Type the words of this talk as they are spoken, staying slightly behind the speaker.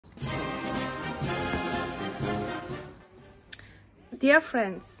Dear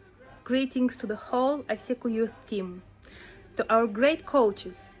friends, greetings to the whole ASECU Youth team, to our great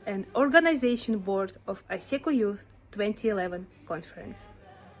coaches and organization board of ASECU Youth 2011 conference.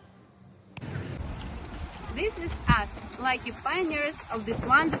 This is us, lucky pioneers of this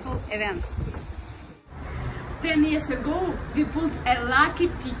wonderful event. 10 years ago, we pulled a lucky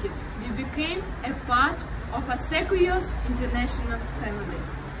ticket. We became a part of ASECU Youth international family.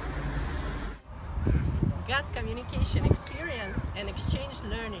 Got communication experience and exchange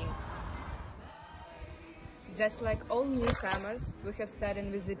learnings. Just like all newcomers, we have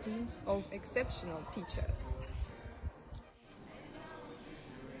studied with a team of exceptional teachers.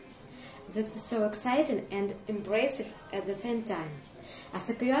 That was so exciting and impressive at the same time.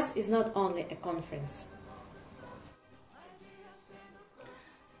 ASECU Youth is not only a conference.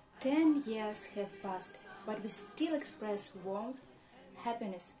 10 years have passed, but we still express warmth,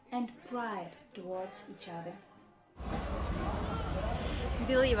 happiness and pride towards each other.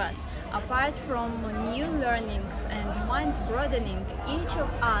 Believe us, apart from new learnings and mind broadening, each of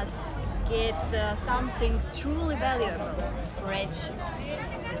us get something truly valuable for each.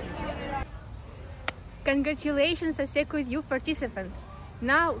 Congratulations, ASECU Youth participants!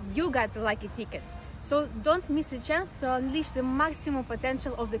 Now you got the lucky ticket, so don't miss the chance to unleash the maximum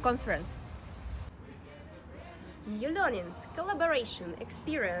potential of the conference. New learnings, collaboration,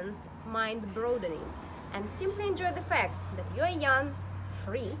 experience, mind broadening, and simply enjoy the fact that you are young,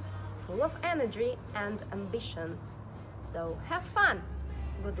 free, full of energy and ambitions. So have fun!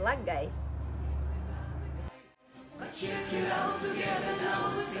 Good luck, guys! Check it out together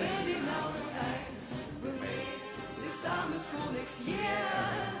now, we're spending all the time. We'll make this summer school next year,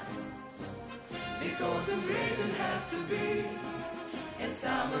 because the reason have to be, and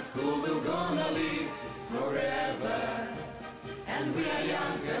summer school we're gonna live forever. And we are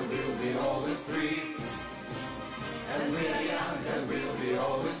young and we'll be always free. And we are young and we'll be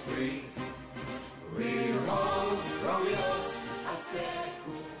always free.